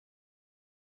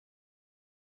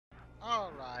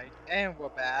Alright, and we're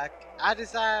back. I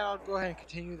decided I'll go ahead and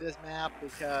continue this map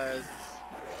because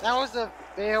that was a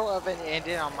fail of an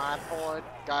ending on my part.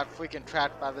 Got freaking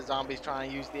trapped by the zombies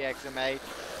trying to use the XM8.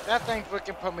 That thing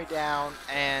freaking put me down,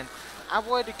 and I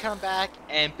wanted to come back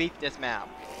and beat this map.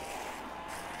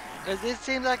 Because it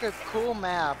seems like a cool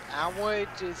map. I wanted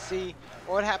to see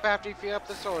what would happen after you fill up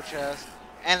the soul chest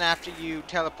and after you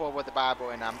teleport with the Bible.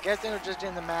 And I'm guessing it was just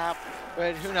in the map,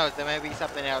 but who knows, there may be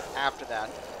something else after that.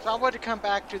 So I wanted to come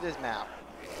back to this map.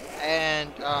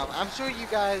 And I'm sure you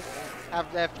guys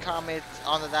have left comments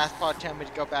on the last part telling me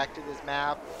to go back to this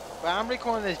map. But I'm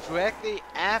recording this directly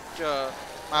after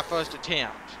my first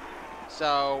attempt.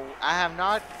 So I have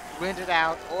not rented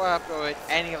out or uploaded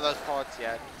any of those parts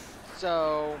yet.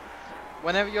 So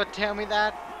whenever you tell me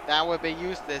that, that would be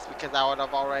useless because I would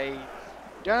have already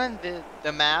done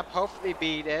the map, hopefully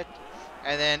beat it,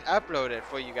 and then upload it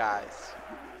for you guys.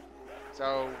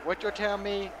 So what you're telling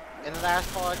me in the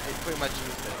last part is pretty much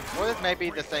useless. Or this may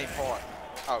be the same part.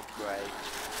 Oh great.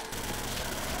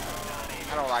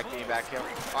 I don't like being back here.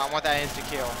 Oh, I want that insta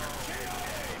kill.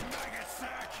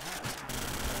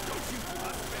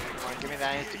 Come on, give me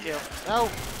that insta kill. No!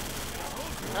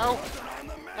 No!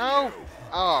 No!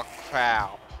 Oh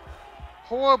crap.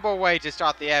 Horrible way to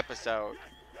start the episode.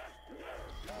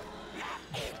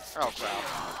 Oh crap.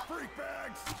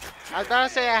 I was about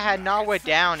to say I had nowhere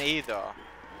down either.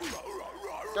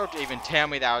 Don't even tell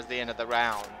me that was the end of the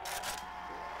round.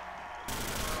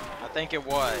 I think it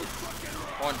was.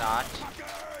 Or not. I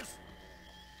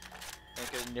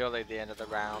think it was nearly the end of the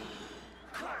round.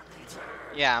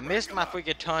 Yeah, I missed my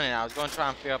freaking turn and I was going to try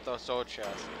and fill up those sword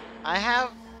chests. I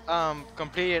have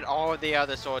completed all of the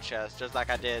other sword chests just like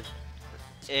I did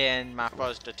in my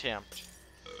first attempt.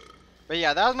 But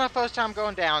yeah, that was my first time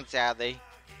going down, sadly.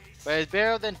 But it's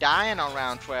better than dying on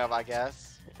round 12, I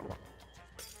guess.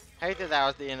 Hate that that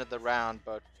was the end of the round,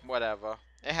 but whatever.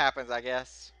 It happens, I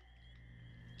guess.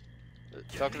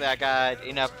 Luckily, I got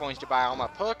enough points to buy all my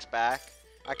perks back.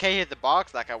 I can't hit the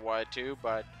box like I wanted to,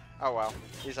 but oh well.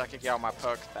 At least I could get all my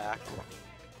perks back.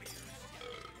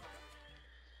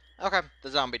 Okay, the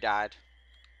zombie died.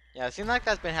 Yeah, it seems like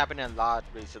that's been happening a lot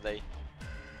recently.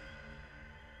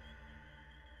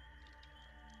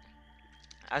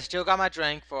 I still got my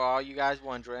drink for all you guys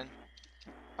wondering.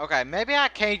 Okay, maybe I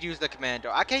can't use the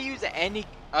commando. I can't use any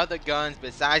other guns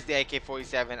besides the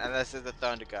AK-47 unless it's the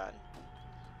Thunder Gun.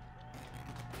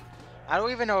 I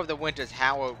don't even know if the Winter's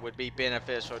Howl would be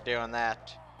beneficial doing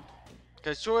that.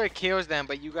 Because sure it kills them,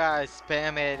 but you guys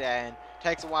spam it and it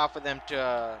takes a while for them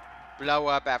to blow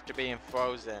up after being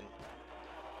frozen.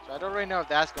 So I don't really know if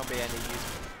that's going to be any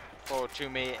useful to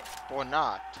me or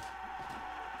not.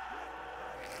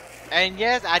 And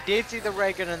yes, I did see the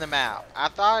ray gun in the map. I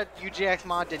thought UGX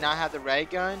mod did not have the ray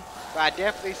gun, but I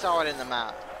definitely saw it in the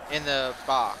map, in the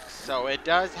box. So it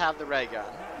does have the ray gun.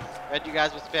 Bet you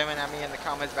guys were spamming at me in the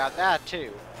comments about that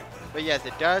too. But yes,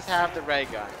 it does have the ray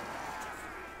gun.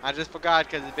 I just forgot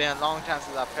because it's been a long time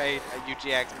since I played a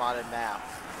UGX modded map.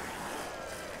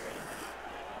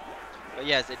 But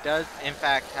yes, it does in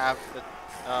fact have the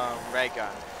ray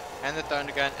gun, and the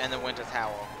thunder gun, and the Winter's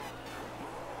Howl.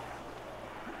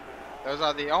 Those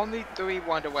are the only 3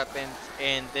 wonder weapons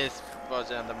in this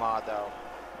version of the mod though.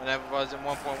 Whenever version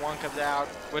 1.1 comes out,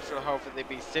 which will hopefully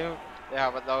be soon, they'll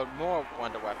have a load more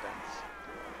wonder weapons.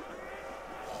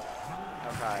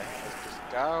 Okay, let's just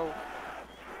go.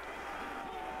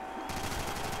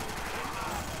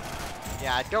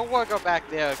 Yeah, I don't want to go back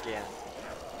there again.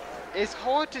 It's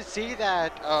hard to see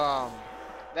that,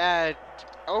 that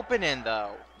opening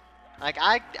though. Like,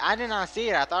 I did not see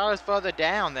it. I thought it was further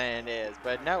down than it is,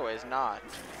 but no, it's not.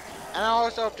 And I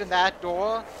also opened that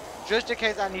door, just in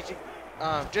case I need to,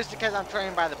 just in case I'm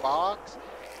trained by the box,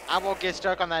 I won't get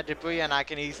stuck on that debris and I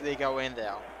can easily go in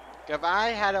there. If I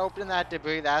had opened that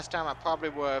debris last time, I probably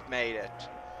would have made it.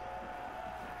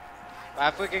 But I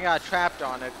freaking got trapped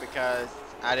on it because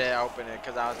I didn't open it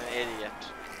because I was an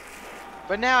idiot.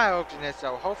 But now I opened it,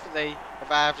 so hopefully,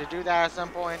 if I have to do that at some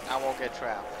point, I won't get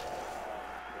trapped.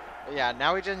 But yeah,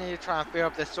 now we just need to try and fill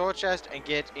up the sword chest and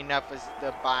get enough of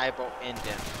the Bible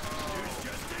indent.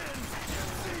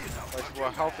 Which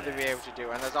we'll hopefully be able to do.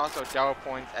 And there's also double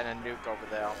points and a nuke over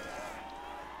there.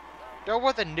 Don't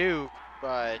want the nuke,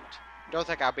 but don't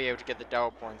think I'll be able to get the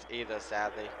double points either,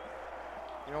 sadly.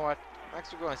 You know what? I'm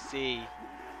actually going to see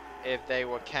if they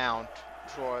will count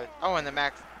towards... Oh, and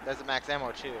there's the max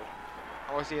ammo too.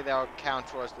 I want to see if they'll count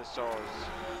towards the souls.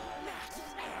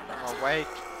 Oh, wait.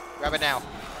 Grab it now.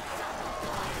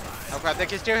 Oh crap, they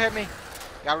can still hit me.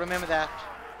 Gotta remember that.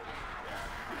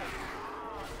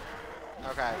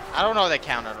 Okay. I don't know if they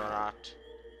counted or not.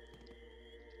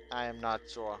 I am not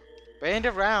sure. But end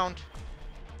of round.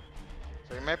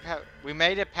 So we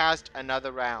made it past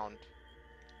another round.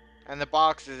 And the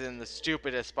box is in the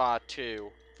stupidest spot too.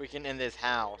 Freaking in this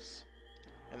house.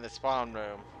 In the spawn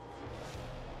room.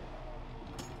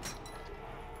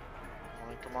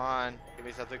 Come on. Give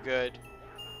me something good.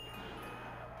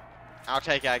 I'll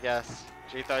take it, I guess.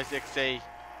 G36C.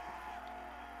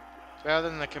 It's better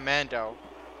than the Commando.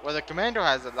 Well, the Commando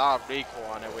has a lot of recoil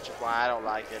on it, which is why I don't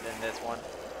like it in this one.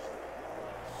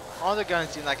 All the guns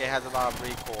seem like it has a lot of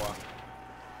recoil.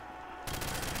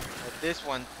 But this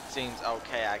one seems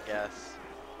okay, I guess.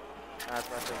 Not as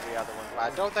much as the other one.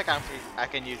 But I don't think I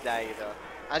can use that either.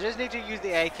 I just need to use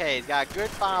the AK. It's got good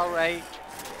fire rate,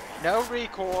 no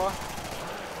recoil,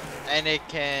 and it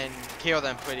can kill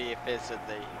them pretty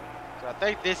efficiently. So I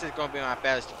think this is going to be my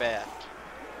best bet.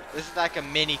 This is like a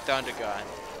mini Thunder Gun.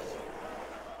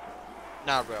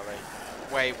 Not really.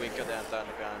 Way weaker than a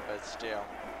Thunder Gun, but still.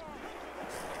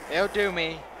 It'll do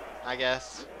me, I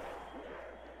guess.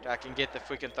 I can get the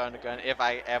freaking Thunder Gun if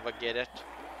I ever get it.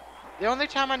 The only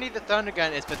time I need the Thunder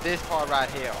Gun is for this part right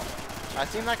here. I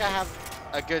seem like I have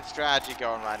a good strategy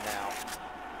going right now.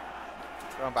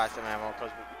 Go and buy some ammo,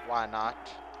 because why not?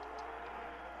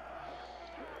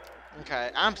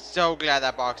 Okay, I'm so glad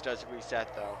that box does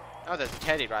reset though. Oh, there's a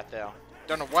teddy right there.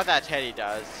 Don't know what that teddy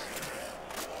does.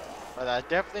 But that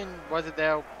definitely wasn't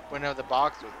there whenever the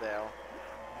box was there.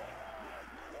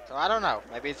 So I don't know.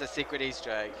 Maybe it's a secret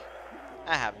Easter egg.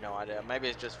 I have no idea. Maybe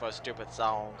it's just for a stupid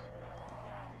song.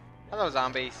 Hello,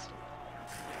 zombies.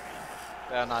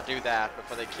 Better not do that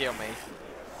before they kill me.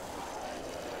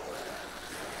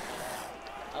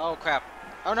 Oh crap.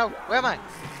 Oh no, where am I?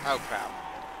 Oh crap.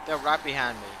 They're right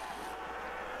behind me.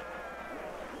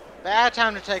 Bad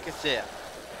time to take a sip.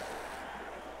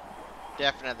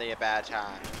 Definitely a bad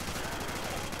time.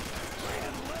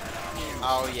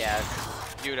 Oh yes.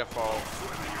 Beautiful.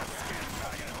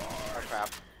 Oh crap.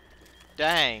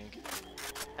 Dang.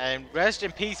 And rest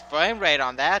in peace frame rate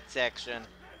on that section.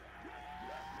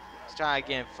 Let's try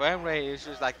again. Frame rate is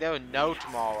just like there was no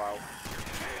tomorrow.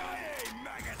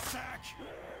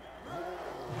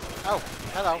 Oh,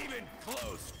 hello.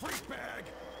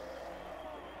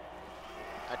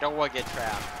 I don't want to get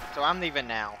trapped, so I'm leaving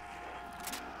now.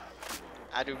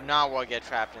 I do not want to get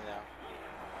trapped in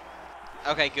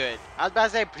there. Okay, good. I was about to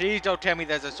say, please don't tell me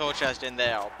there's a soul chest in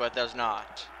there, but there's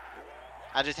not.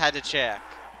 I just had to check.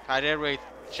 I didn't really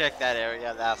check that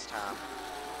area last time.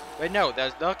 But no,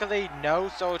 there's luckily no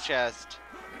soul chest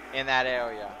in that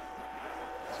area.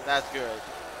 So that's good.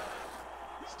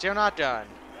 Still not done.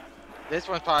 This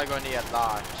one's probably going to need a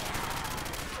lot.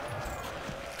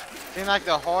 Seems like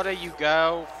the harder you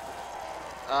go,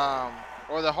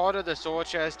 or the harder the soul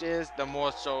chest is, the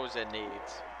more souls it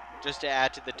needs. Just to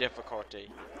add to the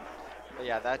difficulty. But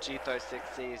yeah, that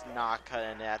G36C is not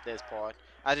cutting it at this point.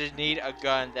 I just need a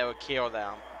gun that will kill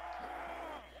them.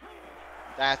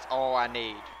 That's all I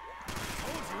need.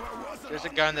 There's a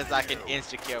gun that's like an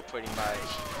insta-kill pretty much.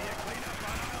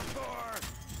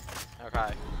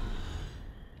 Okay.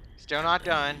 Still not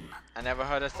done. I never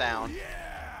heard a sound.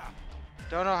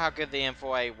 Don't know how good the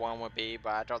M4A1 would be,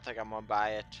 but I don't think I'm gonna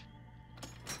buy it.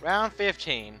 Round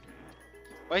 15.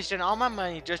 Wasting all my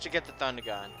money just to get the Thunder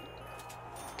Gun.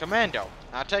 Commando.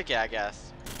 I'll take it, I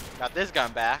guess. Got this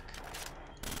gun back.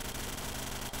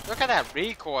 Look at that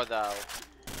recoil, though.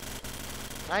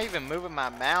 Not even moving my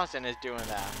mouse and it's doing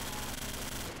that.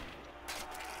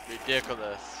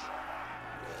 Ridiculous.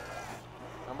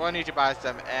 I'm gonna need to buy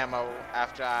some ammo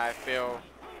after I fill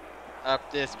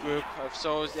up this group of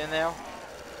souls in there.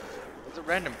 There's a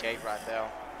random gate right there.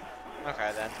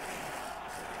 Okay then.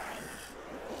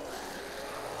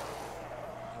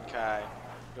 Okay.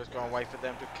 Just gonna wait for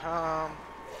them to come.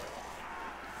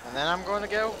 And then I'm gonna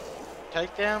go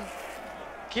take them,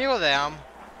 kill them,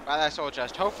 buy that soul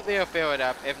chest. Hopefully I'll fill it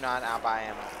up. If not, I'll buy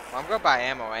ammo. Well, I'm gonna buy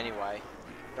ammo anyway.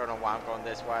 Don't know why I'm going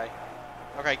this way.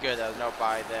 Okay, good. There's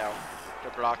nobody there to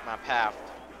block my path.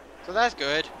 So that's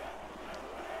good.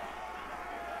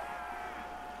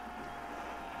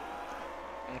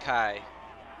 Okay.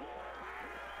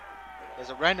 There's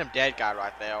a random dead guy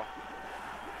right there.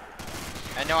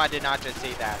 And no, I did not just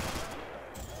see that.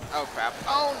 Oh crap.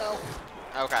 Oh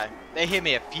no. Okay. They hit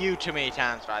me a few too many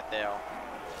times right there.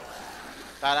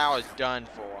 Thought I was done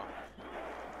for.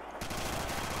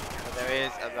 But there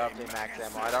is a lovely max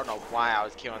ammo. I don't know why I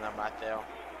was killing them right there.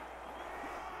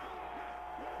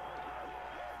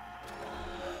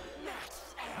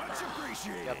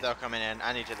 Yep, they're coming in.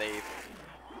 I need to leave.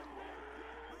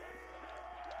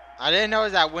 I didn't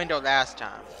notice that window last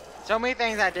time. So many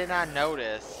things I did not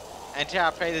notice until I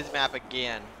played this map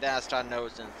again. Then I started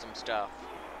noticing some stuff.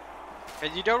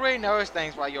 Because you don't really notice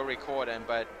things while you're recording,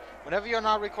 but whenever you're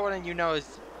not recording, you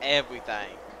notice everything.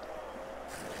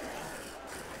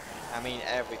 I mean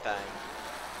everything.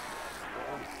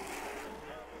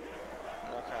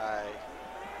 Okay.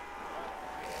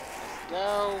 Let's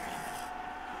go.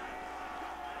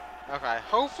 Okay,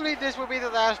 hopefully this will be the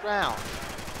last round.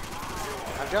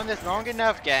 I've done this long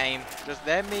enough, game. Just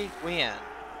let me win.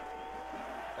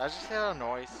 Did I just hear a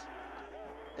noise?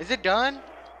 Is it done?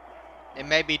 It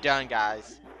may be done,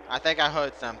 guys. I think I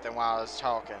heard something while I was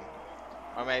talking.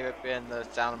 Or maybe it's been the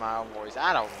sound of my own voice.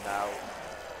 I don't know.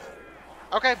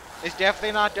 Okay, it's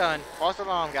definitely not done. False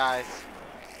alarm, guys.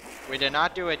 We did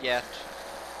not do it yet.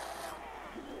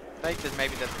 I think this may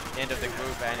be the end of the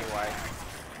group anyway.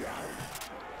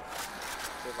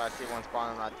 See if I see one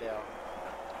spawning right there.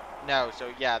 No,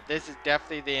 so yeah, this is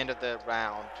definitely the end of the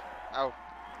round. Oh,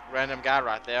 random guy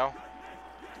right there.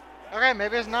 Okay,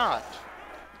 maybe it's not.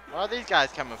 Where are these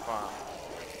guys coming from?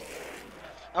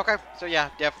 Okay, so yeah,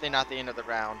 definitely not the end of the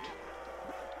round.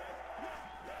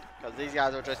 Because these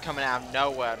guys are just coming out of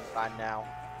nowhere right now.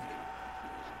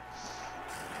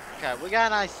 Okay, we got a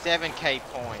nice 7k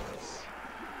points.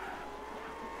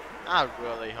 I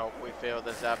really hope we fill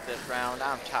this up this round.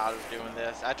 I'm tired of doing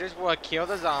this. I just want to kill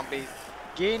the zombies,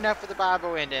 get enough for the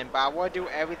Bible ending, but I want to do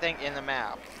everything in the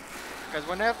map. Because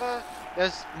whenever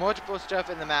there's multiple stuff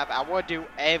in the map, I want to do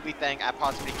everything I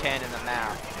possibly can in the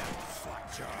map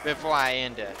before I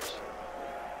end it.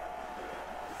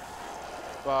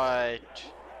 But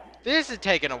this is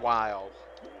taking a while.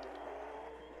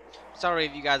 Sorry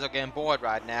if you guys are getting bored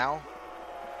right now.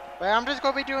 But I'm just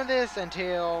going to be doing this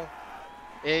until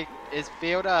it is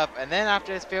filled up. And then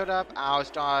after it's filled up, I'll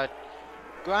start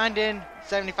grinding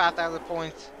 75,000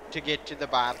 points to get to the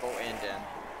Bible ending.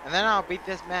 And then I'll beat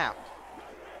this map.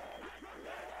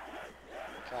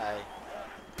 Okay.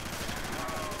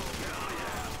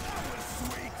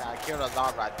 I killed a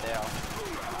lot right there.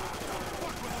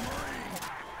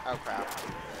 Oh crap.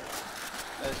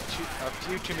 There's a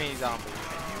few too many zombies.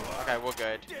 Okay, we're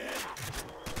good.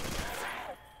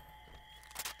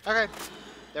 Okay,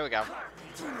 there we go.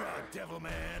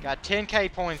 Got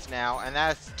 10k points now, and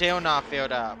that's still not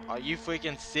filled up. Are you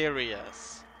freaking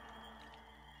serious?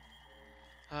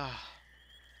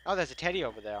 Oh, there's a teddy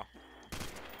over there.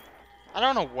 I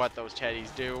don't know what those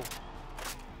teddies do.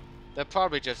 They're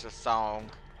probably just a song.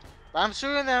 But I'm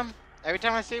shooting them. Every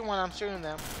time I see one, I'm shooting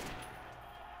them.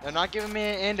 They're not giving me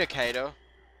an indicator.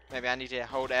 Maybe I need to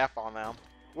hold F on them.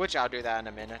 Which I'll do that in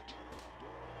a minute.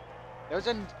 There was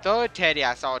a third teddy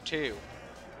I saw too.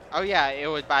 Oh yeah, it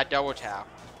was by double tap.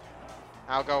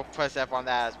 I'll go press F on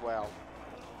that as well.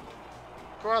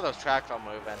 Look where all those tracks are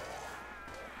moving.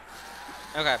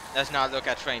 Okay, let's not look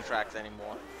at train tracks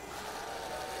anymore.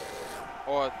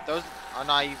 Or those are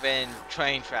not even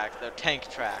train tracks, they're tank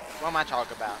tracks. What am I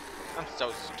talking about? I'm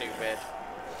so stupid.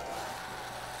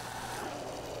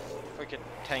 Freaking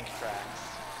tank tracks.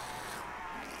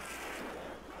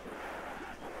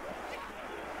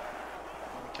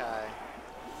 Okay.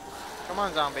 Come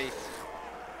on, zombies.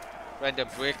 Random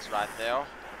bricks right there.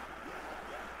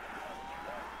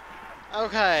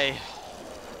 Okay.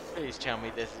 Please tell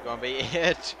me this is gonna be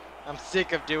it. I'm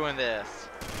sick of doing this.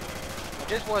 I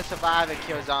just want to survive and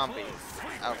kill zombies.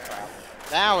 Oh crap.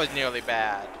 That was nearly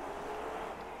bad.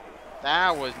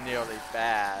 That was nearly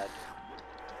bad.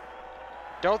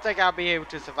 Don't think I'll be able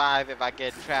to survive if I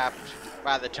get trapped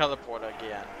by the teleporter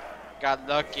again. Got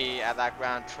lucky at like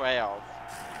round 12.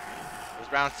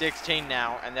 It's round 16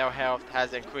 now, and their health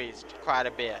has increased quite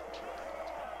a bit.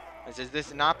 And since this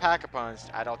is not Pack-a-Punch,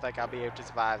 I don't think I'll be able to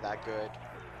survive that good.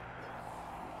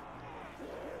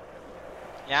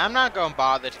 Yeah, I'm not going to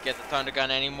bother to get the Thunder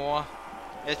Gun anymore.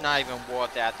 It's not even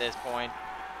worth it at this point.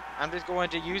 I'm just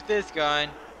going to use this gun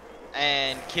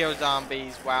and kill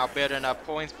zombies while building up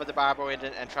points for the Bible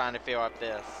and trying to fill up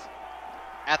this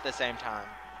at the same time.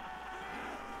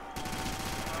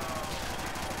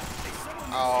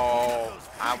 Oh,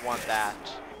 I want that.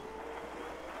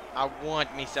 I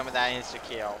want me some of that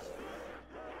insta-kill.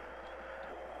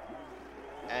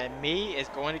 And me is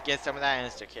going to get some of that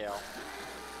insta-kill.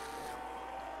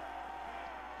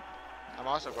 I'm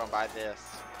also going to buy this.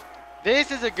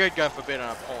 This is a good gun for building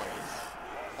up points.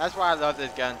 That's why I love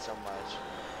this gun so much.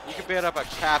 You can build up a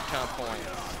crap ton of points.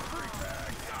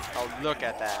 Oh, look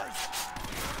at that.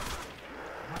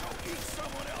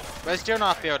 But it's still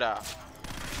not filled up.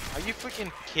 Are you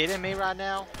freaking kidding me right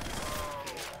now?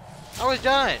 I was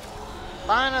done.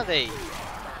 Finally.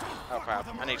 Oh crap,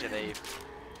 I need to leave.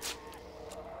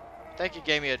 I think it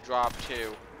gave me a drop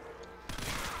too.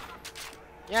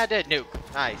 Yeah, I did.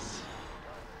 Nuke. Nice.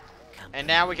 And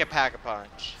now we can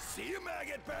Pack-a-Punch. See you,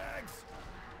 maggot bags.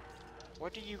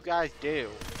 What do you guys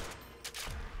do?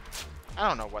 I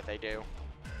don't know what they do.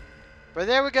 But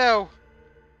there we go.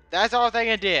 That's all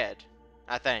they did,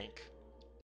 I think.